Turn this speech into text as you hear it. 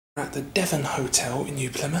At the Devon Hotel in New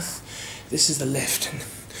Plymouth. This is the lift, and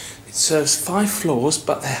it serves 5 floors,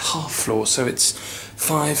 but they're half floors, so it's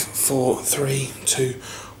 5, 4, 3, 2,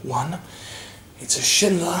 1. It's a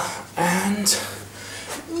Schindler, and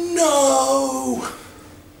no!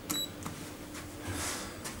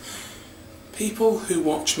 People who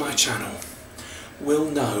watch my channel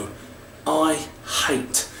will know I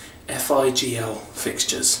hate FIGL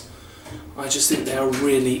fixtures. I just think they are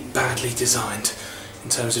really badly designed in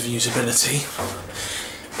terms of usability,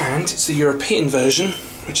 and it's the European version,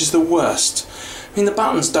 which is the worst. I mean, the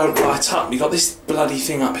buttons don't light up. You've got this bloody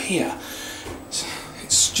thing up here. It's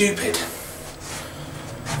stupid.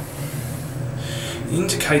 The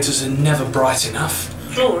indicators are never bright enough.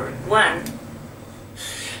 Floor 1.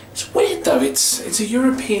 It's weird though, it's a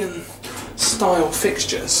European style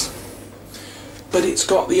fixtures, but it's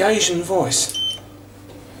got the Asian voice.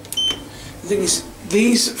 The thing is,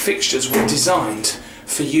 these fixtures were designed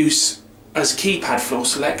for use as keypad floor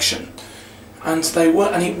selection, and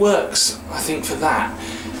it works, I think, for that,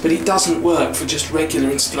 but it doesn't work for just regular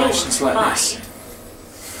installations like this.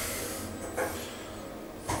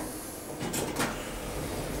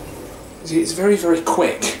 It's very, very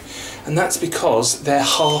quick, and that's because they're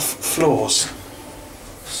half floors,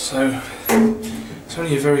 so it's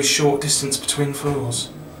only a very short distance between floors.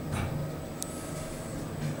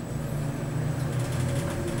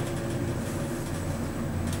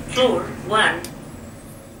 Floor 1.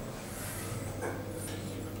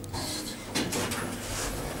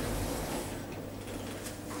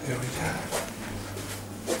 There we go.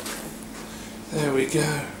 There we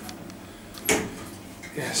go.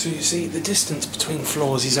 Yeah, so you see the distance between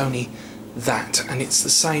floors is only that, and it's the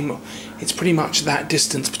same, it's pretty much that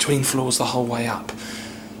distance between floors the whole way up.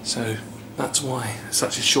 So that's why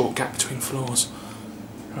such a short gap between floors.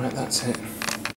 Alright, that's it.